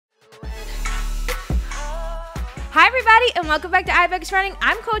everybody, and welcome back to Ibex Running.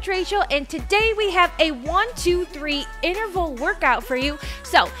 I'm Coach Rachel, and today we have a 1-2-3 interval workout for you.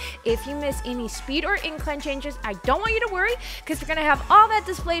 So if you miss any speed or incline changes, I don't want you to worry, because we're going to have all that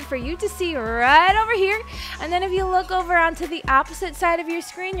displayed for you to see right over here. And then if you look over onto the opposite side of your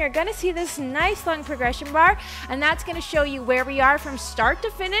screen, you're going to see this nice long progression bar, and that's going to show you where we are from start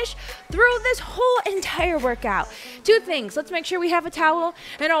to finish through this whole entire workout. Two things: let's make sure we have a towel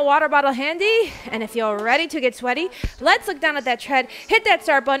and a water bottle handy, and if you're ready to get sweaty, let's look down at that tread, hit that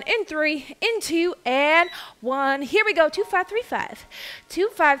start button in 3, in 2, and 1. Here we go, 2-5-3-5.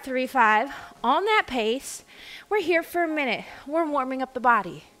 2-5-3-5 on that pace. We're here for a minute. We're warming up the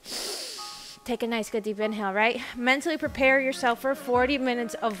body. Take a nice good deep inhale, right? Mentally prepare yourself for 40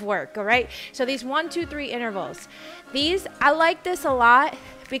 minutes of work, all right? So these 1-2-3 intervals. These, I like this a lot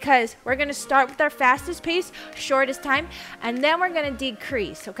because we're gonna start with our fastest pace, shortest time, and then we're gonna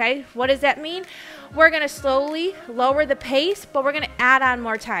decrease, okay? What does that mean? We're gonna slowly lower the pace, but we're gonna add on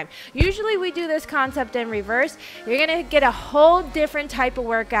more time. Usually we do this concept in reverse. You're gonna get a whole different type of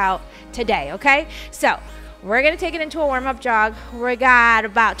workout today, okay? So we're gonna take it into a warm-up jog. We got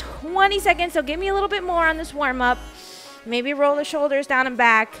about 20 seconds, so give me a little bit more on this warm-up. Maybe roll the shoulders down and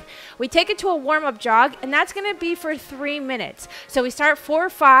back. We take it to a warm-up jog, and that's gonna be for 3 minutes. So we start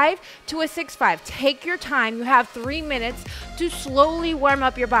 4-5 to a 6-5. Take your time. You have 3 minutes to slowly warm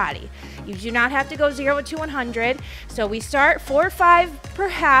up your body. You do not have to go 0 to 100. So we start 4-5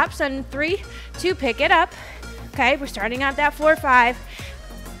 perhaps, and 3, 2, pick it up. Okay, we're starting at that 4-5.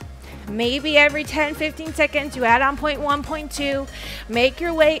 Maybe every 10, 15 seconds, you add on point 1, point 2. Make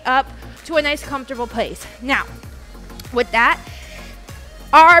your way up to a nice comfortable place. Now, with that,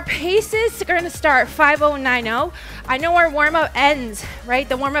 our paces are going to start 5-0-9-0. I know our warm-up ends, right?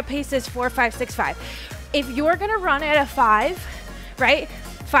 The warm-up pace is 4-5-6-5. If you're going to run at a 5, right?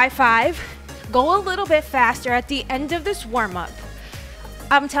 5-5, go a little bit faster at the end of this warm-up.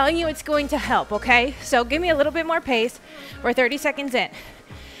 I'm telling you, it's going to help, okay? So give me a little bit more pace. We're 30 seconds in.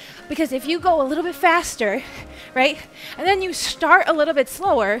 Because if you go a little bit faster, right, and then you start a little bit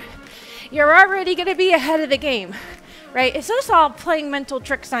slower, you're already going to be ahead of the game, right? It's just all playing mental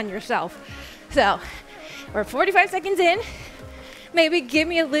tricks on yourself. So we're 45 seconds in. Maybe give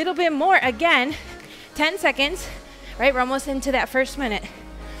me a little bit more. Again, 10 seconds, right? We're almost into that first minute.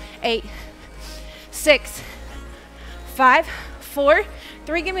 8, 6, 5, 4,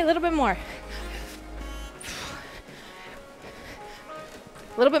 3. Give me a little bit more.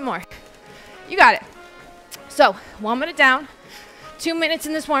 A little bit more. You got it. So 1 minute down, 2 minutes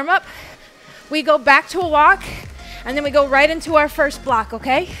in this warm up. We go back to a walk, and then we go right into our first block,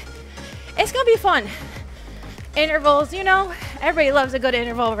 okay? It's gonna be fun. Intervals, you know, everybody loves a good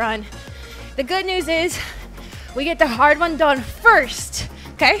interval run. The good news is we get the hard one done first,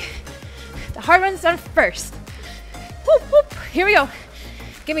 okay? The hard one's done first. Whoop, whoop. Here we go.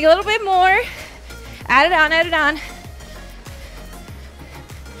 Give me a little bit more. Add it on, add it on.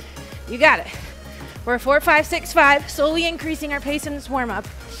 You got it. We're 4-5-6-5, slowly increasing our pace in this warm-up.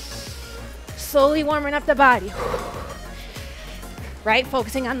 Slowly warming up the body. Right?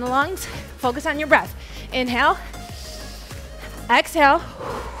 Focusing on the lungs. Focus on your breath. Inhale. Exhale.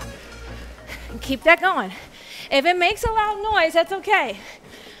 And keep that going. If it makes a loud noise, that's okay.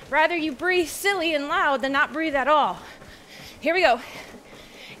 Rather you breathe silly and loud than not breathe at all. Here we go.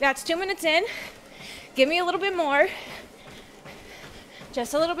 That's 2 minutes in. Give me a little bit more.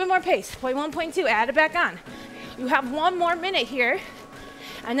 Just a little bit more pace. Point 1, point 2, add it back on. You have 1 more minute here,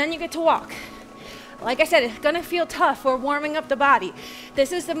 and then you get to walk. Like I said, it's gonna feel tough. We're warming up the body.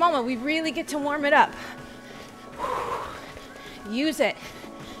 This is the moment we really get to warm it up. Use it.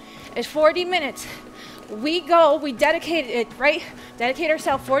 It's 40 minutes. We dedicate it, right? Dedicate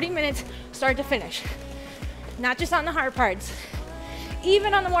ourselves 40 minutes, start to finish. Not just on the hard parts.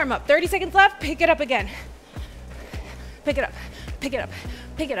 Even on the warm up. 30 seconds left, pick it up again. Pick it up. Pick it up,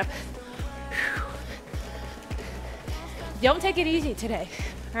 pick it up. Don't take it easy today,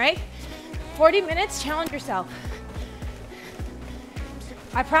 all right? 40 minutes, challenge yourself.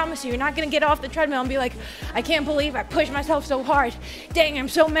 I promise you, you're not gonna get off the treadmill and be like, I can't believe I pushed myself so hard. Dang, I'm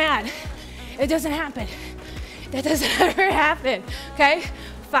so mad. It doesn't happen. That doesn't ever happen, okay?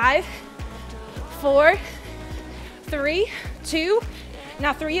 5, 4, 3, 2,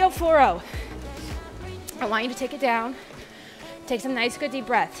 now 3-0-4-0. I want you to take it down. Take some nice, good deep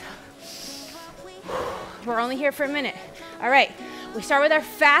breaths. We're only here for a minute. All right, we start with our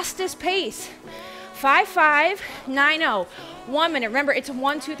fastest pace. 5-5-9-0. 1 minute. Remember, it's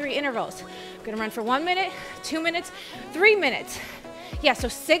 1-2-3 intervals. We're gonna run for 1 minute, 2 minutes, 3 minutes. Yeah, so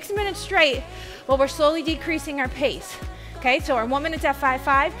 6 minutes straight, but we're slowly decreasing our pace. Okay, so our 1 minute's at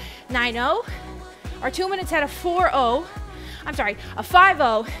 5-5-9-0. Our 2 minutes had a 4-0, I'm sorry, a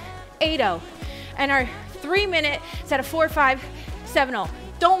 5-0, 8-0. And our 3 minute set a 4-5-7-0.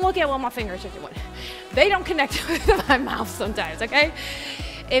 Don't look at what my fingers are doing. They don't connect with my mouth sometimes, okay?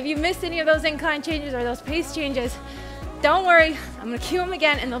 If you missed any of those incline changes or those pace changes, don't worry, I'm gonna cue them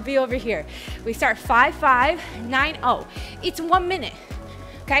again and they'll be over here. We start 5-5-9-0. It's 1 minute,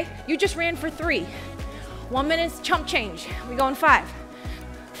 okay? You just ran for 3. 1 minute's chump change. We go in 5,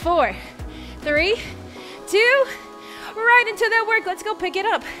 4, 3, 2, right into that work. Let's go pick it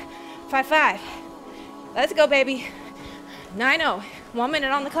up. 5-5. Let's go, baby. 9-0. 1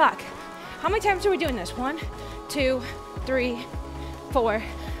 minute on the clock. How many times are we doing this? 1, 2, 3, 4,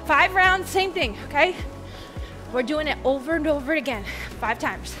 5 rounds, same thing, okay? We're doing it over and over again, 5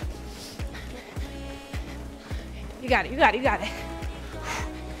 times. You got it, you got it, you got it.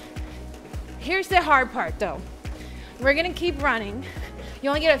 Here's the hard part though. We're gonna keep running. You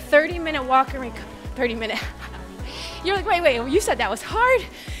only get a 30-minute walk and 30-minute. You're like, wait, you said that was hard?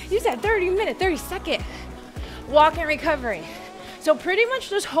 You said 30-minute, 30-second walk and recovery. So pretty much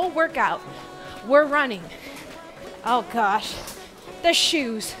this whole workout, we're running. Oh gosh, the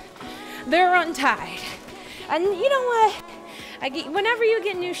shoes, they're untied. And you know what? Whenever you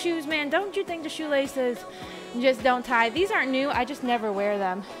get new shoes, man, don't you think the shoelaces just don't tie? These aren't new, I just never wear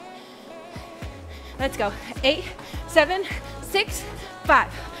them. Let's go. 8, 7, 6,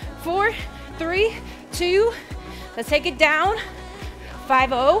 5, 4, 3, 2. Let's take it down.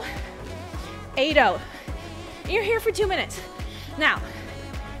 5-0, 8-0. You're here for 2 minutes. Now,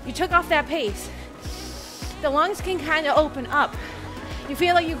 you took off that pace. The lungs can kind of open up. You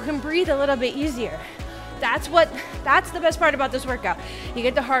feel like you can breathe a little bit easier. That's the best part about this workout. You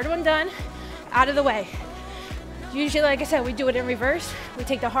get the hard one done, out of the way. Usually, like I said, we do it in reverse. We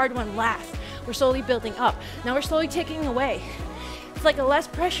take the hard one last. We're slowly building up. Now we're slowly taking away. It's like a less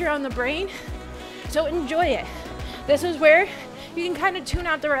pressure on the brain, so enjoy it. This is where you can kind of tune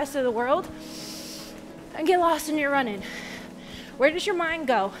out the rest of the world and get lost in your running. Where does your mind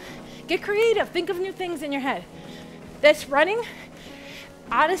go? Get creative, think of new things in your head. This running,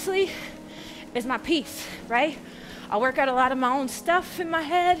 honestly, is my peace, right? I work out a lot of my own stuff in my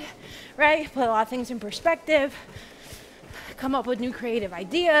head, right? Put a lot of things in perspective, come up with new creative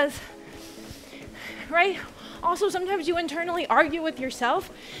ideas, right? Also, sometimes you internally argue with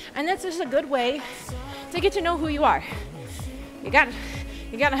yourself, and that's just a good way to get to know who you are. You gotta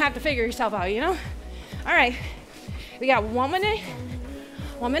have to figure yourself out, you know? All right, we got 1 minute,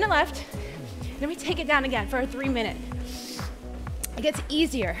 1 minute left. Then we take it down again for a 3 minute. It gets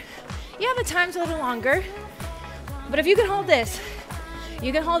easier. Yeah, the time's a little longer, but if you can hold this,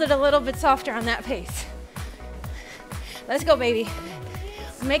 you can hold it a little bit softer on that pace. Let's go, baby.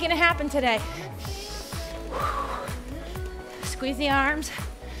 We're making it happen today. Squeeze the arms,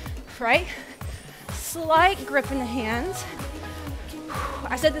 right? Slight grip in the hands.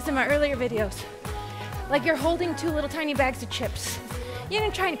 I said this in my earlier videos. Like you're holding 2 little tiny bags of chips. You're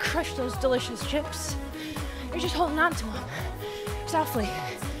gonna try and crush those delicious chips. You're just holding on to them softly.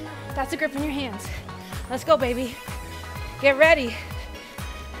 That's the grip in your hands. Let's go, baby. Get ready.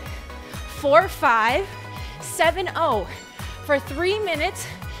 4, 5, 7, 0 for 3 minutes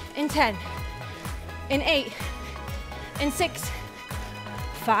in 10, in 8, in 6,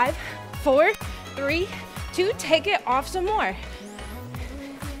 5, 4, 3, 2. Take it off some more.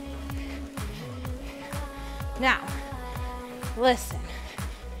 Now, listen.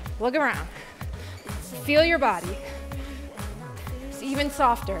 Look around. Feel your body. It's even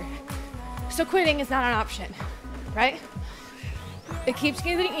softer. So quitting is not an option, right? It keeps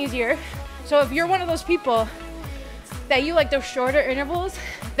getting easier. So if you're one of those people that you like those shorter intervals,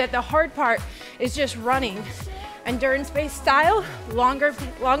 that the hard part is just running, endurance-based style, longer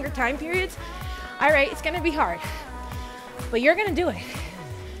time periods, all right, it's gonna be hard, but you're gonna do it.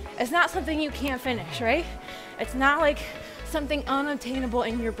 It's not something you can't finish, right? It's not like something unobtainable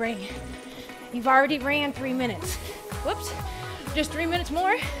in your brain. You've already ran 3 minutes. Whoops, just 3 minutes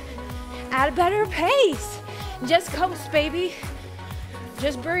more at a better pace. Just coast, baby.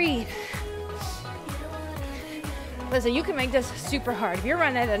 Just breathe. Listen, you can make this super hard. If you're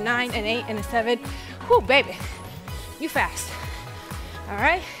running at a 9, an 8, and a 7, whoo, baby, you fast. All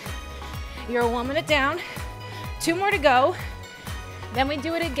right, you're 1 minute down, 2 more to go. Then we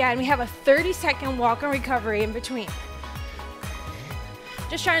do it again. We have a 30-second walk and recovery in between.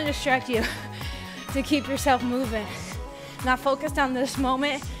 Just trying to distract you to keep yourself moving, not focused on this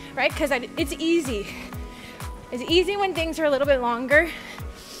moment, right? Because it's easy. It's easy when things are a little bit longer.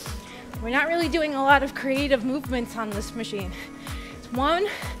 We're not really doing a lot of creative movements on this machine. It's one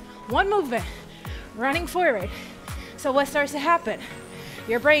movement, running forward. So what starts to happen?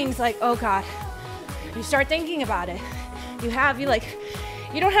 Your brain's like, oh God, You start thinking about it. You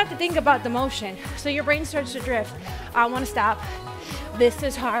don't have to think about the motion. So your brain starts to drift. I want to stop. This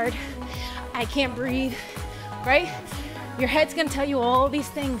is hard. I can't breathe, right? Your head's gonna tell you all these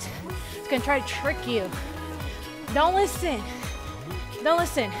things. It's gonna try to trick you. Don't listen. Don't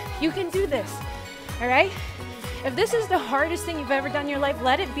listen. You can do this, all right? If this is the hardest thing you've ever done in your life,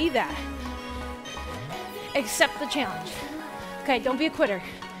 let it be that. Accept the challenge. Okay, don't be a quitter.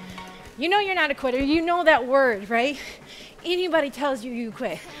 You know you're not a quitter. You know that word, right? Anybody tells you you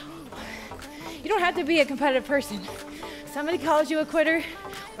quit. You don't have to be a competitive person. Somebody calls you a quitter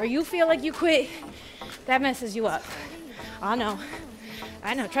or you feel like you quit, that messes you up. I know,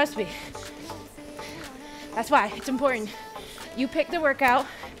 trust me. That's why it's important. You pick the workout.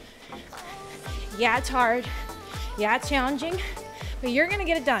 Yeah, it's hard. Yeah, it's challenging, but you're gonna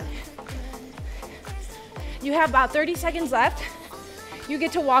get it done. You have about 30 seconds left. You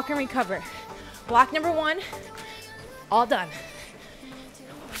get to walk and recover. Block number 1, all done.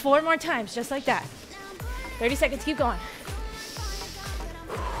 4 more times, just like that. 30 seconds, keep going.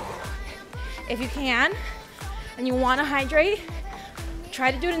 If you can, and you wanna hydrate,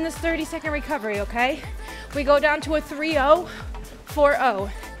 try to do it in this 30-second recovery, okay? We go down to a 3-0, 4-0.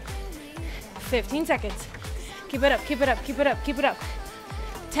 15 seconds. Keep it up, keep it up, keep it up, keep it up.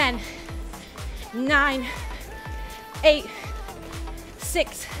 10, 9, 8,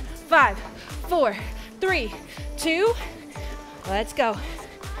 6, 5, 4, 3, 2, let's go.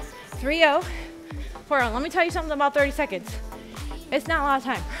 3-0, 4-0. Let me tell you something about 30 seconds. It's not a lot of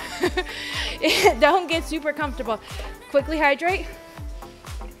time. Don't get super comfortable. Quickly hydrate.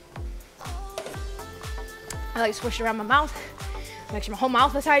 I like to squish it around my mouth. Make sure my whole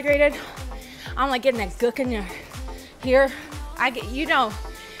mouth is hydrated. I'm like getting that gook in your here. You know.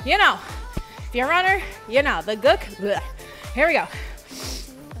 If you're a runner, you know, the gook. Bleh. Here we go.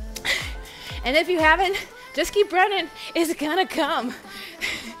 And if you haven't, just keep running. It's gonna come.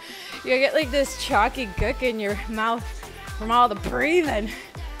 You get like this chalky gook in your mouth from all the breathing.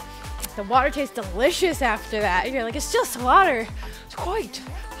 The water tastes delicious after that. You're like, it's just water. It's quite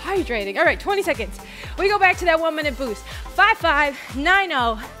hydrating. All right, 20 seconds. We go back to that 1-minute boost. 5-5,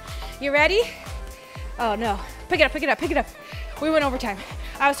 9-0. You ready? Oh no, pick it up, pick it up, pick it up. We went overtime.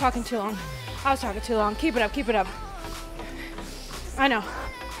 I was talking too long. Keep it up, keep it up. I know.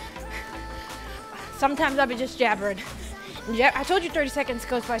 Sometimes I'll be just jabbering. I told you 30 seconds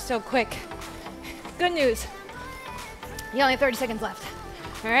goes by so quick. Good news. You only have 30 seconds left.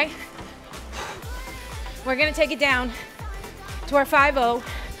 All right? We're gonna take it down to our 5-0,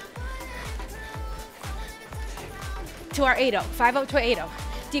 to our 8-0. 5-0 to 8-0.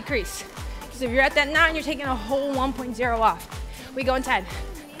 Decrease. So if you're at that 9, you're taking a whole 1.0 off. We go in 10.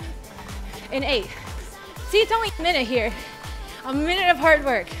 In 8. See, it's only a minute here. A minute of hard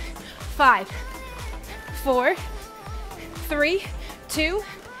work. 5, 4, 3, 2,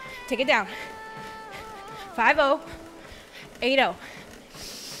 take it down. 5-0, 8-0.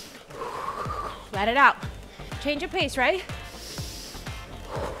 Let it out. Change your pace, right?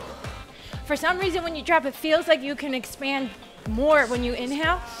 For some reason, when you drop, it feels like you can expand more when you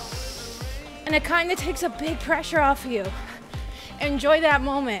inhale. And it kind of takes a big pressure off of you. Enjoy that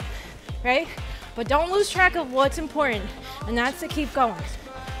moment, right? But don't lose track of what's important, and that's to keep going.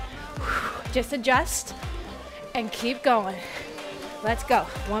 Just adjust and keep going. Let's go.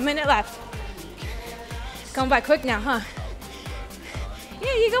 1 minute left. Going by quick now, huh?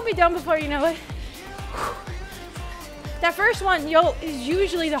 Yeah, you're gonna be done before you know it. That first one, is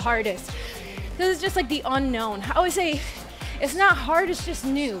usually the hardest. This is just like the unknown. I always say, it's not hard, it's just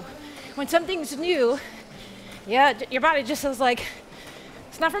new. When something's new, yeah, your body just is like,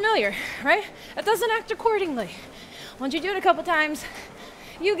 it's not familiar, right? It doesn't act accordingly. Once you do it a couple times,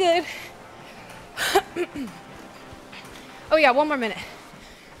 you good. Oh yeah, 1 more minute.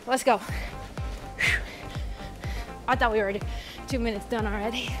 Let's go. I thought we were already 2 minutes done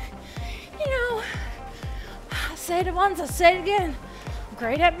already. You know, I'll say it once, I'll say it again. I'm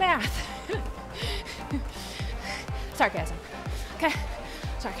great at math. Sarcasm, okay?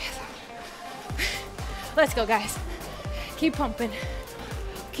 Sarcasm. Let's go, guys. Keep pumping.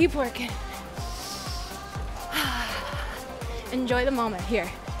 Keep working. Enjoy the moment here.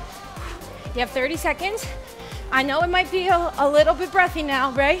 You have 30 seconds. I know it might be a little bit breathy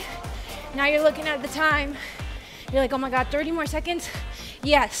now, right? Now you're looking at the time. You're like, oh my God, 30 more seconds?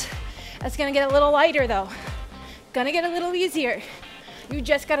 Yes. That's gonna get a little lighter though. Gonna get a little easier. You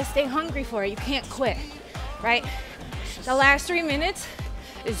just gotta stay hungry for it. You can't quit, right? The last 3 minutes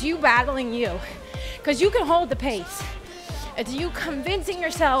is you battling you, because you can hold the pace. It's you convincing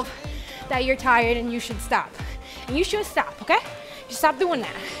yourself that you're tired and you should stop. And you should stop, okay? You stop doing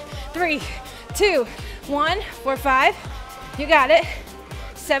that. 3, 2, 1, 4, 5. You got it.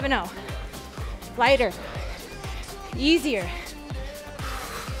 7-0. Lighter. Easier.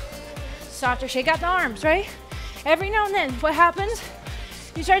 Softer. Shake out the arms, right? Every now and then, what happens?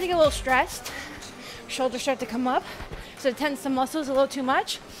 You start to get a little stressed. Shoulders start to come up. So it tense the muscles a little too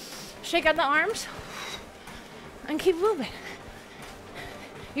much. Shake out the arms. And keep moving.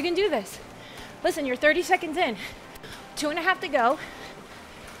 You can do this. Listen, you're 30 seconds in. 2.5 to go.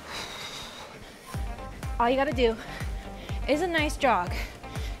 All you gotta do is a nice jog.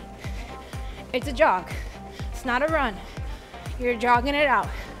 It's a jog. It's not a run. You're jogging it out.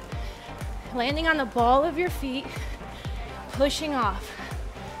 Landing on the ball of your feet, pushing off.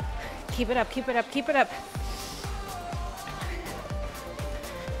 Keep it up, keep it up, keep it up.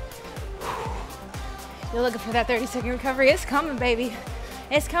 You're looking for that 30-second recovery. It's coming, baby.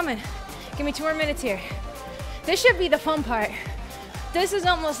 It's coming. Give me 2 more minutes here. This should be the fun part. This is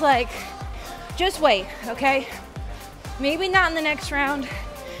almost like, just wait, okay? Maybe not in the next round.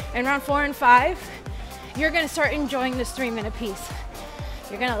 In round 4 and 5, you're gonna start enjoying this 3-minute piece.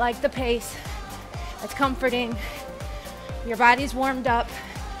 You're gonna like the pace. It's comforting. Your body's warmed up.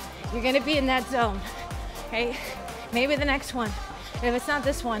 You're gonna be in that zone, okay? Maybe the next one. If it's not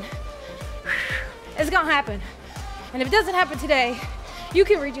this one, it's gonna happen. And if it doesn't happen today, you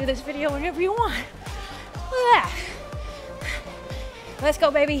can redo this video whenever you want. Look at that. Let's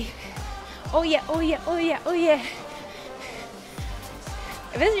go, baby. Oh yeah, oh yeah, oh yeah, oh yeah.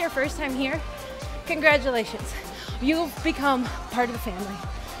 If this is your first time here, congratulations. You've become part of the family.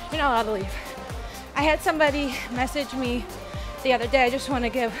 You're not allowed to leave. I had somebody message me the other day. I just want to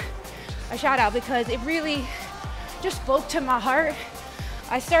give a shout out because it really just spoke to my heart.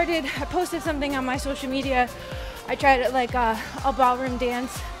 I posted something on my social media. I tried it like a ballroom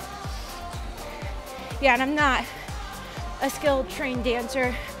dance. Yeah, and I'm not a skilled trained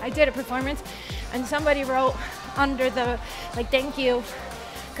dancer. I did a performance and somebody wrote under the, like, thank you,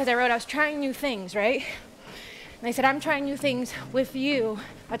 because I wrote I was trying new things, right? And I said, I'm trying new things with you.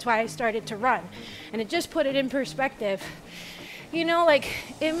 That's why I started to run. And it just put it in perspective. You know, like,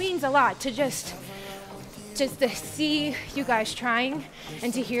 it means a lot to just to see you guys trying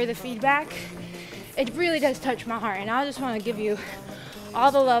and to hear the feedback. It really does touch my heart. And I just want to give you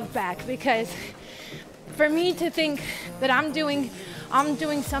all the love back, because for me to think that I'm doing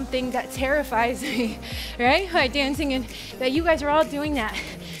something that terrifies me, right? Like dancing, and that you guys are all doing that.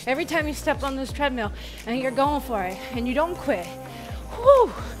 Every time you step on this treadmill and you're going for it and you don't quit. Whoo,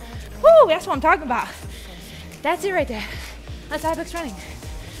 whoo, that's what I'm talking about. That's it right there. That's Apex running.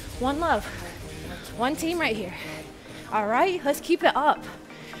 One love, one team right here. All right, let's keep it up.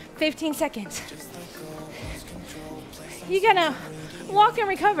 15 seconds. You're gonna walk and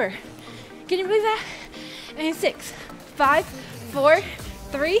recover. Can you believe that? And 6, 5, 4,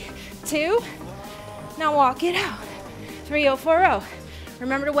 3, 2. Now walk it out. 3040.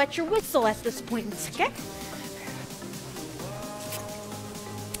 Remember to wet your whistle at this point, okay?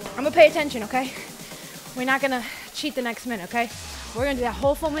 I'm gonna pay attention, okay? We're not gonna cheat the next minute, okay? We're gonna do that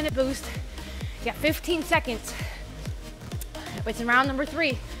whole full minute boost. You got 15 seconds. It's in round number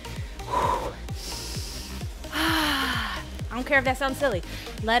 3. I don't care if that sounds silly.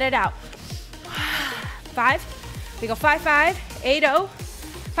 Let it out. 5. We go 5, 5, 8, 0,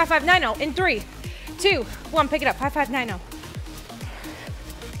 5, 5, 9, 0. In 3, 2, 1. Pick it up. 5, 5, 9, 0.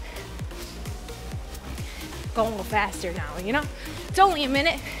 Going a little faster now, you know? It's only a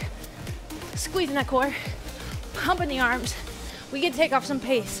minute. Squeezing that core, pumping the arms. We can take off some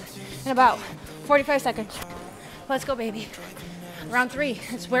pace in about 45 seconds. Let's go, baby. Round 3,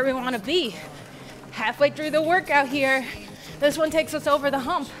 it's where we want to be. Halfway through the workout here. This one takes us over the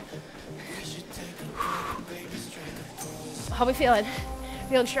hump. How we feeling?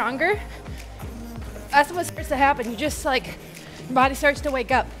 Feeling stronger? That's what starts to happen. You just, like, your body starts to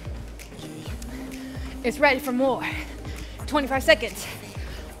wake up. It's ready for more. 25 seconds.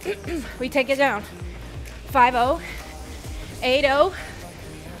 We take it down. 5-0, 8-0,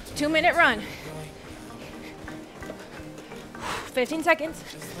 2-minute run. 15 seconds.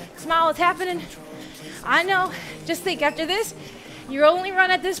 Smile, it's happening. I know. Just think, after this, you only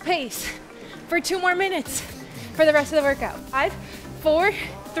run at this pace for 2 more minutes for the rest of the workout. 5, 4,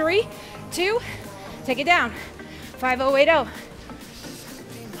 3, 2, take it down. 5-0, 8-0.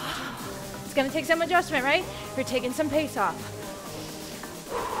 It's gonna take some adjustment, right? You're taking some pace off.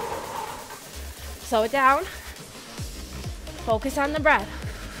 Slow it down. Focus on the breath.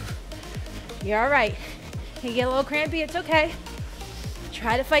 You're all right. You get a little crampy, it's okay.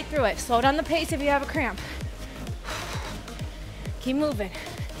 Try to fight through it. Slow down the pace if you have a cramp. Keep moving.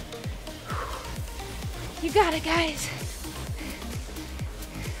 You got it, guys.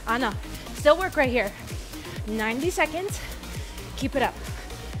 I know. Still work right here. 90 seconds. Keep it up.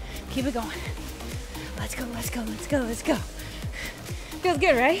 Keep it going. Let's go, let's go, let's go, let's go. Feels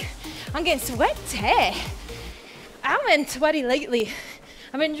good, right? I'm getting sweaty. I've been sweaty lately.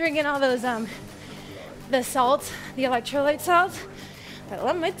 I've been drinking all those, the salts, the electrolyte salts. But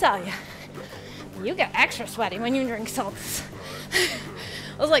let me tell you, you get extra sweaty when you drink salts.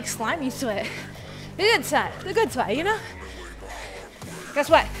 It was like slimy sweat. The good sweat, you know? Guess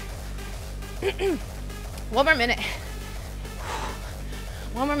what? 1 more minute.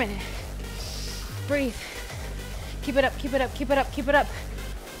 1 more minute. Breathe. Keep it up, keep it up, keep it up, keep it up.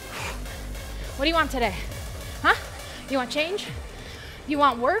 What do you want today? Huh? You want change? You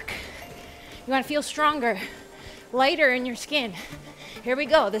want work? You want to feel stronger, lighter in your skin? Here we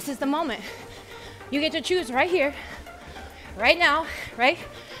go. This is the moment. You get to choose right here, right now, right?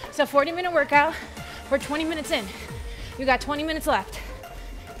 So 40-minute workout. We're 20 minutes in. You got 20 minutes left.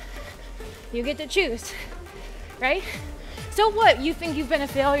 You get to choose, right? So what? You think you've been a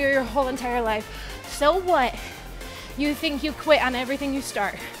failure your whole entire life. So what? You think you quit on everything you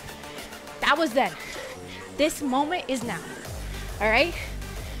start. That was then. This moment is now, all right?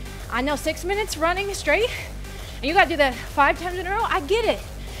 I know 6 minutes running straight, and you gotta do that 5 times in a row. I get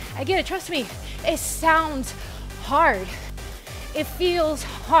it, trust me. It sounds hard. It feels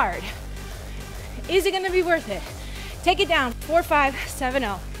hard. Is it gonna be worth it? Take it down, 4, 5, 7,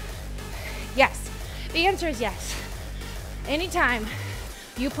 0. Yes, the answer is yes. Anytime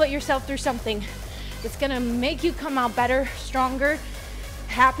you put yourself through something that's gonna make you come out better, stronger,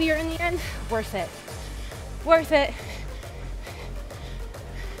 happier in the end, worth it. Worth it.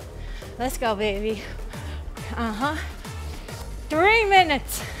 Let's go, baby. 3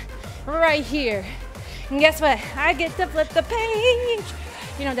 minutes right here. And guess what? I get to flip the page.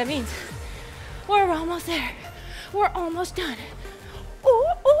 You know what that means? We're almost there. We're almost done. Ooh,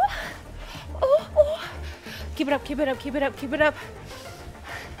 ooh, ooh, ooh. Keep it up, keep it up, keep it up, keep it up.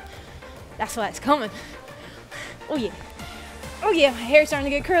 That's why it's coming. Oh yeah. Oh yeah, my hair's starting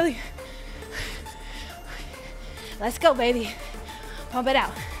to get curly. Let's go, baby. Pump it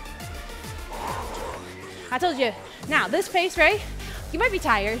out. I told you. Now, this pace, right? You might be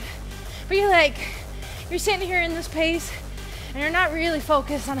tired, but you're sitting here in this pace and you're not really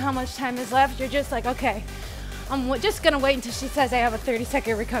focused on how much time is left. You're just like, okay, I'm just gonna wait until she says I have a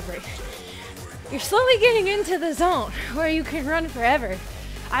 30-second recovery. You're slowly getting into the zone where you can run forever.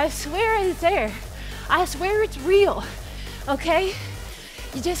 I swear it's there. I swear it's real, okay?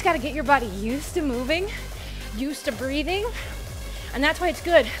 You just gotta get your body used to moving, used to breathing, and that's why it's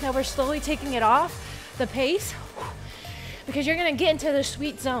good that we're slowly taking it off the pace, because you're gonna get into the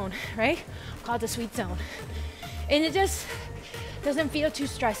sweet zone, right? Call it the sweet zone. And it just doesn't feel too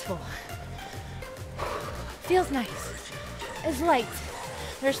stressful. Feels nice. It's light.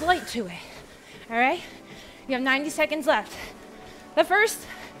 There's light to it, all right? You have 90 seconds left. The first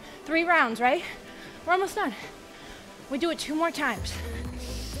 3 rounds, right? We're almost done. We do it 2 more times.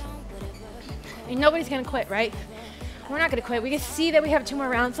 And nobody's gonna quit, right? We're not gonna quit. We can see that we have 2 more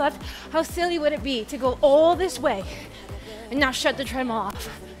rounds left. How silly would it be to go all this way and now shut the treadmill off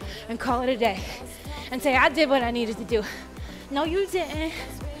and call it a day and say, I did what I needed to do. No, you didn't.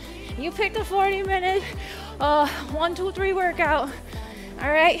 You picked a 40-minute 1, 2, 3 workout, all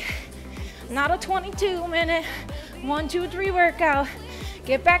right? Not a 22-minute 1, 2, 3 workout.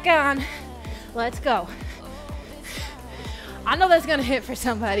 Get back on. Let's go. I know that's gonna hit for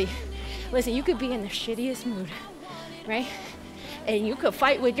somebody. Listen, you could be in the shittiest mood, right? And you could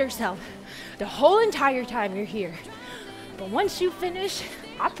fight with yourself the whole entire time you're here. But once you finish,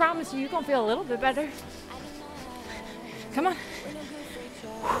 I promise you're gonna feel a little bit better. Come on.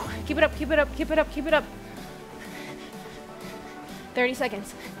 Keep it up, keep it up, keep it up, keep it up. 30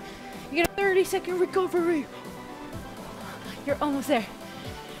 seconds. You get a 30-second recovery. You're almost there.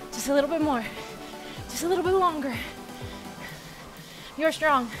 Just a little bit more. Just a little bit longer. You're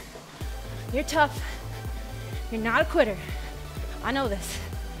strong. You're tough. You're not a quitter. I know this.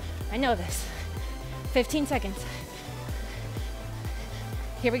 I know this. 15 seconds.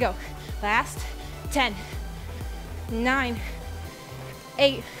 Here we go. Last 10, 9,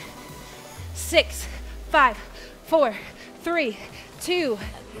 8, 6, 5, 4, 3, 2.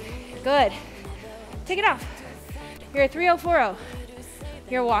 Good. Take it off. You're at 3040.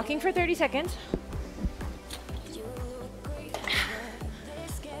 You're walking for 30 seconds.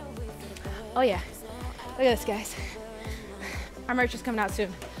 Oh yeah. Look at this, guys. Our merch is coming out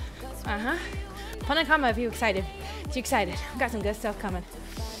soon. Put in a comment if you're excited. If you're excited. I've got some good stuff coming.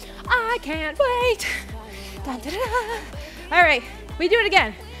 I can't wait. Dun, dun, dun. All right, we do it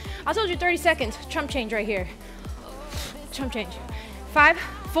again. I told you 30 seconds. Chump change right here. Chump change. 5,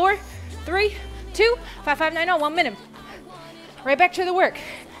 4, 3, 2, 5, 5, 9, 0, 1 minute. Right back to the work.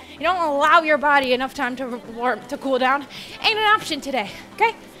 You don't allow your body enough time to cool down. Ain't an option today,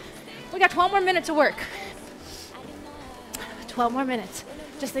 okay? We got 12 more minutes of work. 12 more minutes.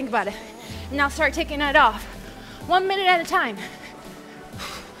 Just think about it. Now start taking it off. 1 minute at a time.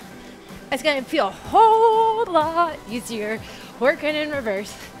 It's gonna feel a whole lot easier working in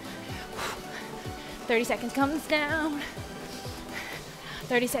reverse. 30 seconds comes down.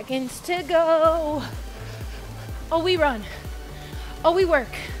 30 seconds to go. Oh, we run. Oh, we work.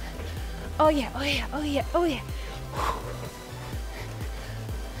 Oh yeah, oh yeah, oh yeah, oh yeah.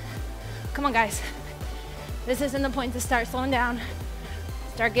 Come on, guys. This isn't the point to start slowing down.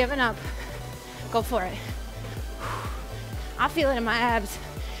 Start giving up. Go for it. I feel it in my abs.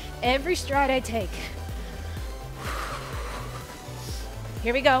 Every stride I take.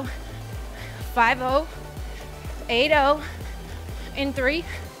 Here we go. 5-0, 8-0, in 3,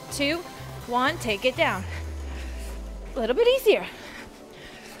 2, 1, take it down. A little bit easier.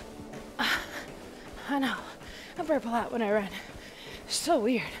 I know, I burp a lot when I run. It's so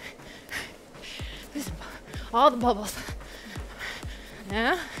weird. All the bubbles.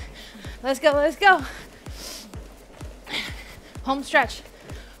 Yeah, let's go, let's go. Home stretch.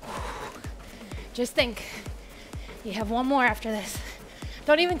 Just think, you have one more after this.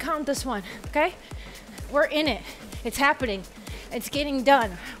 Don't even count this one, okay? We're in it. It's happening. It's getting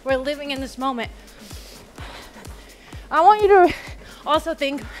done. We're living in this moment. I want you to also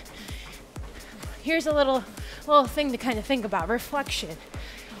think, here's a little thing to kind of think about, reflection.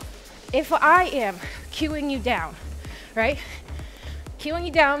 If I am cueing you down, right? Cueing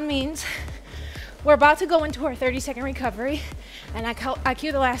you down means we're about to go into our 30-second recovery, and I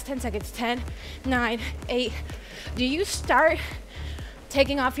cue the last 10 seconds, 10, 9, 8. Do you start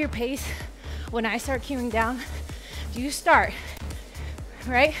taking off your pace when I start cueing down? Do you start,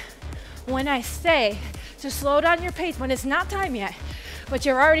 right? When I say to slow down your pace, when it's not time yet, but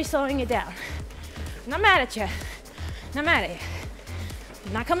you're already slowing it down. I'm not mad at you. Not mad at you.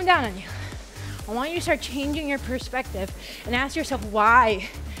 I'm not coming down on you. I want you to start changing your perspective and ask yourself why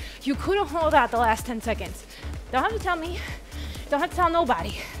you couldn't hold out the last 10 seconds. Don't have to tell me. Don't have to tell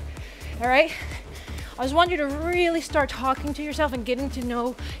nobody. All right? I just want you to really start talking to yourself and getting to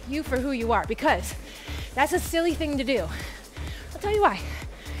know you for who you are, because that's a silly thing to do. I'll tell you why.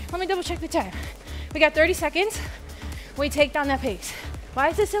 Let me double check the time. We got 30 seconds. We take down that pace. Why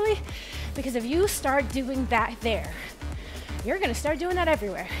is it silly? Because if you start doing that there, you're gonna start doing that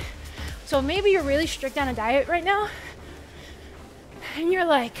everywhere. So maybe you're really strict on a diet right now, and you're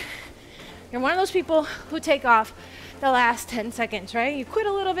one of those people who take off the last 10 seconds, right? You quit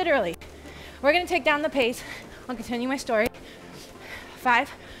a little bit early. We're gonna take down the pace. I'll continue my story.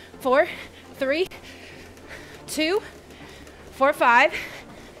 5, 4, 3, 2, 4, 5,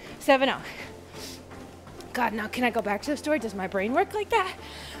 7, 0. God, now can I go back to the story? Does my brain work like that?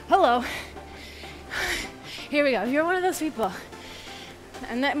 Hello. Here we go. You're one of those people.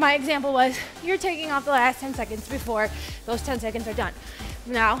 And my example was, you're taking off the last 10 seconds before those 10 seconds are done.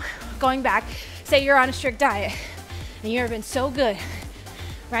 Now, going back, say you're on a strict diet and you've been so good,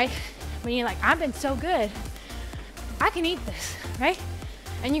 right? When you're like, I've been so good, I can eat this, right?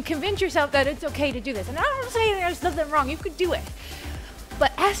 And you convince yourself that it's okay to do this. And I don't say there's nothing wrong, you could do it.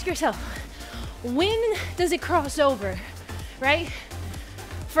 But ask yourself, when does it cross over, right?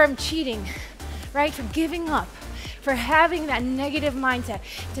 From cheating, right? From giving up, for having that negative mindset,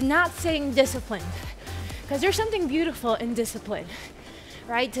 to not staying disciplined. Because there's something beautiful in discipline,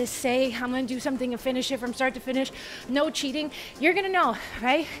 right? To say, I'm gonna do something and finish it from start to finish, no cheating. You're gonna know,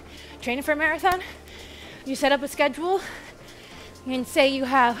 right? Training for a marathon, you set up a schedule and say you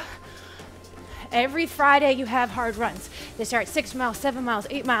have, every Friday you have hard runs. They start 6 miles, 7 miles,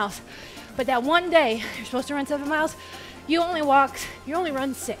 8 miles. But that one day, you're supposed to run 7 miles, you only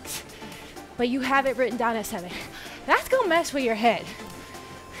run 6. But you have it written down as 7. That's gonna mess with your head.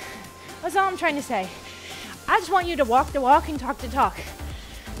 That's all I'm trying to say. I just want you to walk the walk and talk the talk.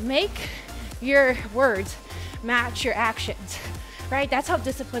 Make your words match your actions, right? That's how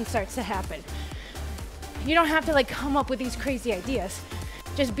discipline starts to happen. You don't have to come up with these crazy ideas.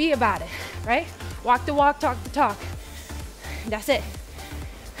 Just be about it, right? Walk the walk, talk the talk. That's it.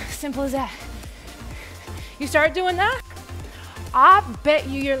 Simple as that. You start doing that, I bet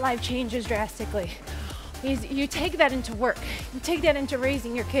you your life changes drastically. You take that into work. You take that into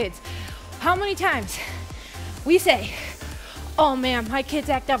raising your kids. How many times we say, oh man, my kids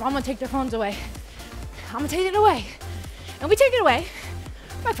act up, I'm gonna take their phones away. I'm gonna take it away. And we take it away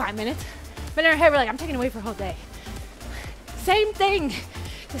by 5 minutes. But in our head, we're like, I'm taking it away for a whole day. Same thing,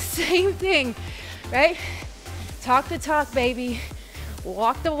 the same thing, right? Talk the talk, baby.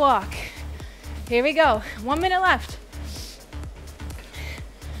 Walk the walk. Here we go. 1 minute left.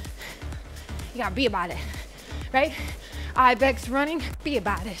 You gotta be about it, right? Ibex running, be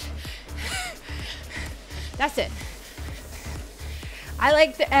about it. That's it. I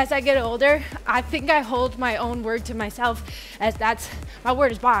like that as I get older, I think I hold my own word to myself, as that's, my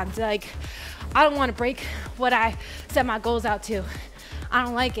word is bond. Like, I don't want to break what I set my goals out to. I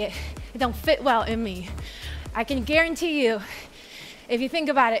don't like it. It don't fit well in me. I can guarantee you, if you think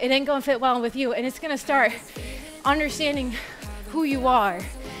about it, it ain't gonna fit well with you, and it's gonna start understanding who you are.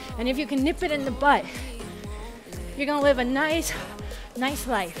 And if you can nip it in the butt, you're gonna live a nice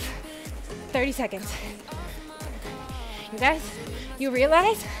life. 30 seconds. You guys, you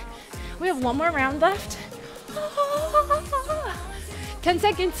realize we have one more round left? 10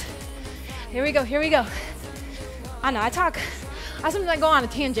 seconds. Here we go, here we go. I know, I sometimes go on a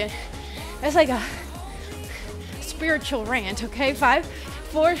tangent. It's like a spiritual rant, okay? 5,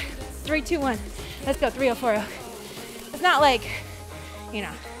 4, 3, 2, 1. Let's go, 3, 0, 4, 0. It's not like, you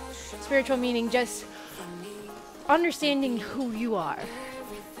know, spiritual meaning just understanding who you are,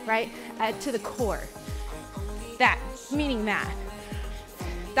 right? To the core. That, meaning that.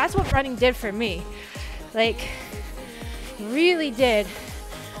 That's what running did for me. Like, really did.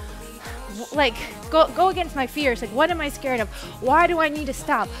 Like, go against my fears. Like, what am I scared of? Why do I need to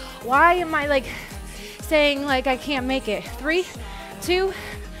stop? Why am I like saying like I can't make it? 3, 2,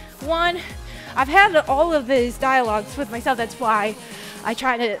 1. I've had all of these dialogues with myself. That's why I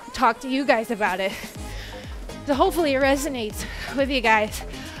try to talk to you guys about it. So hopefully it resonates with you guys.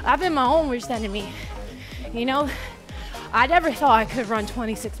 I've been my own worst enemy. You know, I never thought I could run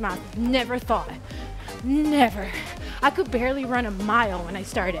 26 miles. Never thought. Never. I could barely run a mile when I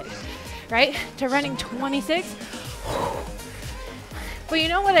started, right? To running 26. But you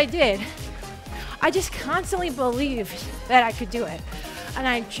know what I did? I just constantly believed that I could do it. And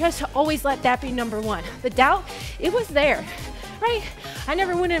I just always let that be number one. The doubt, it was there, right? I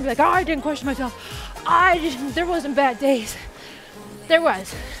never went in and be like, oh, I didn't question myself. There wasn't bad days. There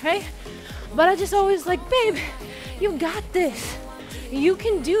was, right? But I just always like, babe, you got this. You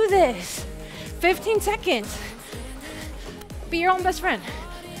can do this. 15 seconds. Be your own best friend.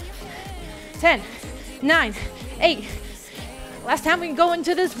 10, 9, 8. Last time we can go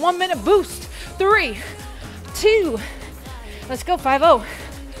into this 1 minute boost. 3, 2. Let's go, 5-0.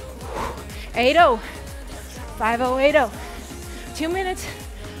 8-0. 5-0, 8-0. 2 minutes.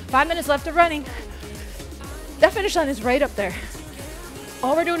 5 minutes left of running. That finish line is right up there.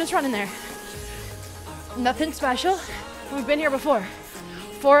 All we're doing is running there. Nothing special. We've been here before.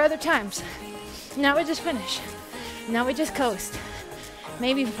 4 other times. Now we just finish. Now we just coast.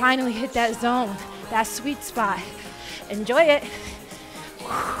 Maybe finally hit that zone, that sweet spot. Enjoy it.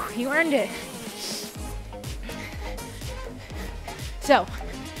 You earned it. So,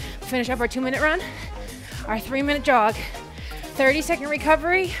 finish up our 2 minute run, our 3 minute jog, 30-second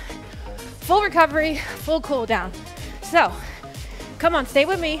recovery, full cool down. So, come on, stay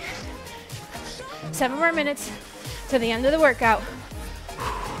with me. 7 more minutes to the end of the workout.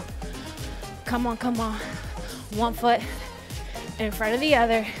 Come on, come on. 1 foot in front of the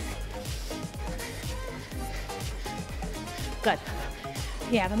other. Good.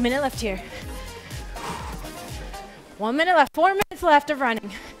 You have a minute left here. 1 minute left, 4 minutes left of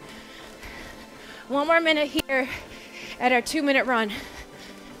running. 1 more minute here at our 2 minute run.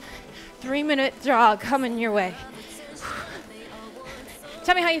 3 minute jog coming your way.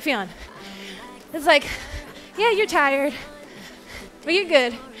 Tell me how you're feeling. It's like, yeah, you're tired, but you're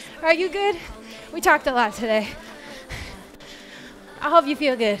good. Are you good? We talked a lot today. I hope you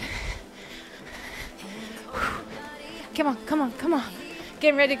feel good. Come on, come on, come on.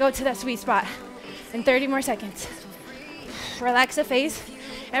 Getting ready to go to that sweet spot in 30 more seconds. Relax the face.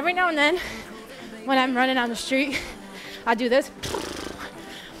 Every now and then, when I'm running on the street, I'll do this.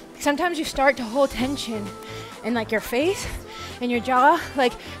 Sometimes you start to hold tension in like your face and your jaw,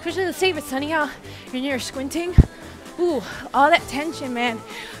 like, especially let's say if it's sunny out and you're squinting. Ooh, all that tension, man.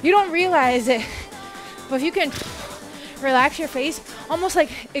 You don't realize it, but if you can relax your face, almost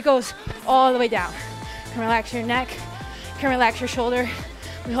like it goes all the way down. You can relax your neck, you can relax your shoulder.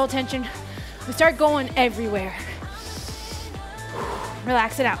 We hold tension, we start going everywhere.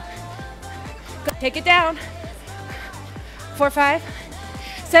 Relax it out. Go, take it down. 4-5,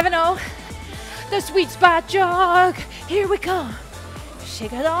 7-0. The sweet spot jog. Here we come.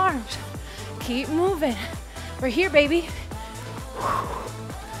 Shake out the arms. Keep moving. We're here, baby.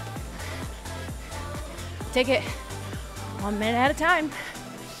 Take it 1 minute at a time.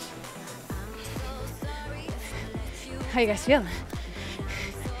 How you guys feeling?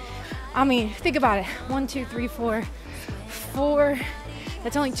 I mean, think about it. 1, 2, 3, 4.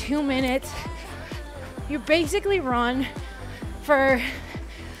 That's only 2 minutes. you basically run for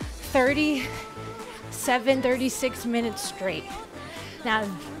 37, 36 minutes straight. Now, if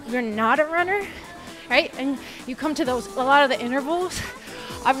you're not a runner, right, and you come to a lot of the intervals,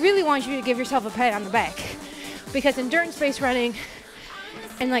 I really want you to give yourself a pat on the back, because endurance-based running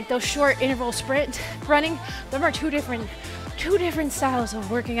and like those short interval sprint running, them are two different styles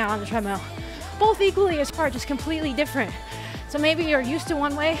of working out on the treadmill. Both equally as hard, just completely different. So maybe you're used to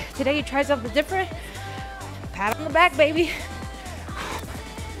one way, today you try something different, pat on the back, baby.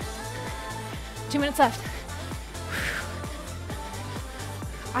 2 minutes left.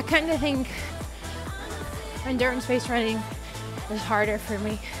 I kind of think endurance-based running is harder for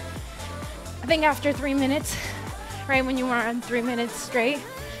me. I think after 3 minutes, right, when you run 3 minutes straight,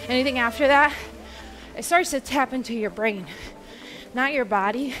 anything after that, it starts to tap into your brain, not your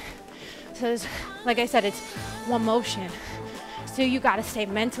body. So like I said, it's one motion. So you gotta stay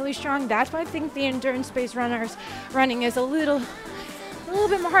mentally strong. That's why I think the endurance-based running is a little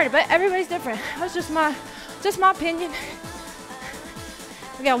bit more harder, but everybody's different. That's just my opinion.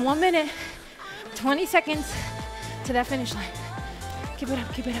 We got 1 minute, 20 seconds to that finish line. Keep it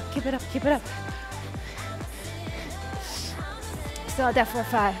up, keep it up, keep it up, keep it up. Still at that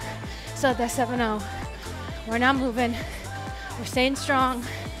 4-5, still at that 7-0. We're not moving, we're staying strong,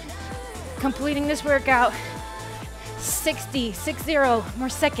 completing this workout. 60 more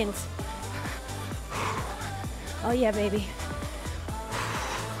seconds. Oh yeah, baby.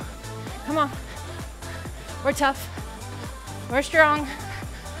 Come on, we're tough, we're strong.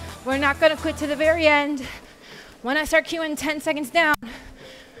 We're not gonna quit to the very end. When I start cueing 10 seconds down,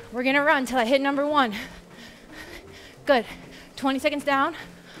 we're gonna run till I hit number 1. Good, 20 seconds down,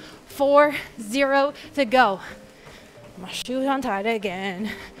 4-0 to go. My shoes untied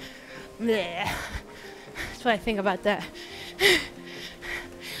again. Blech. That's what I think about that.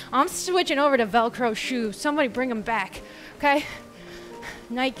 I'm switching over to Velcro shoes. Somebody bring them back, okay?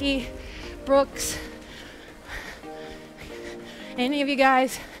 Nike, Brooks. Any of you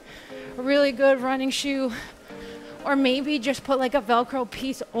guys, a really good running shoe, or maybe just put like a Velcro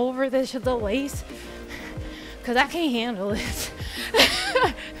piece over the lace, because I can't handle this.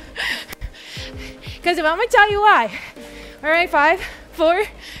 Because if I'm gonna tell you why. All right, 5, 4,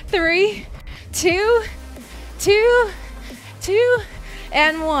 3, 2,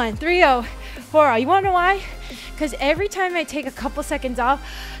 and 1. 3-0, 4-0. You wanna know why? Because every time I take a couple seconds off,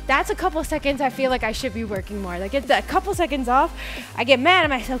 that's a couple seconds I feel like I should be working more. Like, it's that couple seconds off, I get mad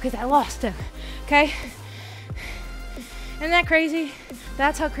at myself because I lost him, okay? Isn't that crazy?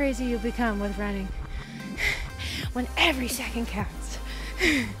 That's how crazy you become with running. When every second counts.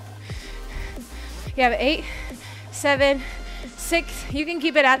 You have 8, 7, 6. You can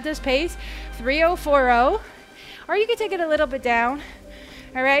keep it at this pace. 3-0, 4-0. Or you can take it a little bit down.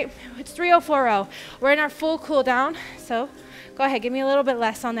 All right, it's 3-0, 4-0. We're in our full cool down, so go ahead, give me a little bit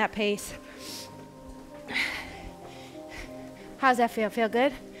less on that pace. How's that feel? Feel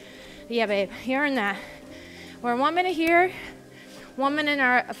good? Yeah, babe, you're in that. We're 1 minute here, 1 minute in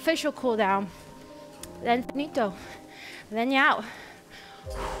our official cool down. Then finito. Then you out.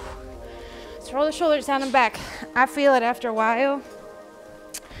 Let's roll the shoulders down and back. I feel it after a while.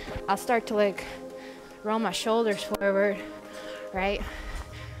 I'll start to like roll my shoulders forward, right?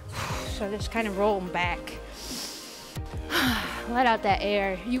 So just kind of roll them back. Let out that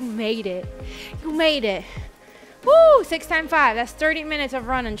air. You made it. You made it. Woo! 6 times 5. That's 30 minutes of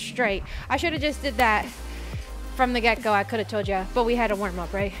running straight. I should have just did that from the get-go. I could have told you, but we had a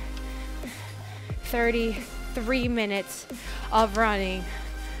warm-up, right? 33 minutes of running.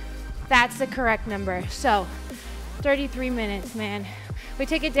 That's the correct number. So 33 minutes, man. We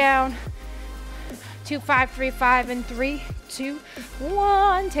take it down. 2, 5, 3, 5, and 3, 2,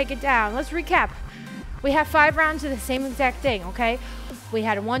 1. Take it down. Let's recap. We have 5 rounds of the same exact thing, okay? We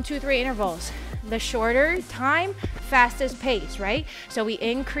had 1, 2, 3 intervals. The shorter time, fastest pace, right? So we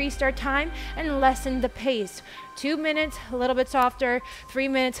increased our time and lessened the pace. 2 minutes, a little bit softer. 3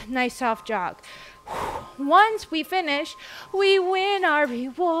 minutes, nice soft jog. Once we finish, we win our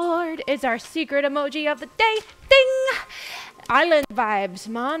reward. It's our secret emoji of the day. Ding! Island vibes,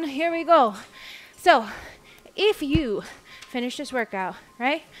 man. Here we go. So, if you finish this workout,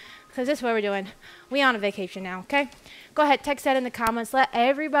 right? Because this is what we're doing. We on a vacation now, okay? Go ahead, text that in the comments. Let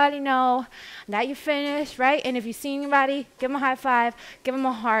everybody know that you finished, right? And if you see anybody, give them a high five, give them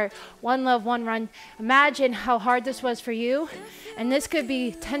a heart. One love, one run. Imagine how hard this was for you. And this could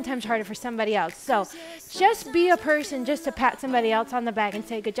be 10 times harder for somebody else. So just be a person just to pat somebody else on the back and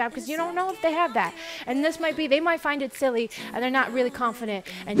say good job, because you don't know if they have that. And this might be, they might find it silly and they're not really confident.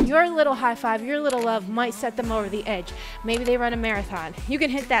 And your little high five, your little love might set them over the edge. Maybe they run a marathon. You can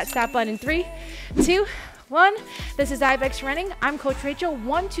hit that stop button in 3, 2, 1. This is Ibex Running. I'm Coach Rachel.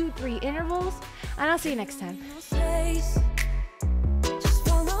 1, 2, 3 intervals, and I'll see you next time.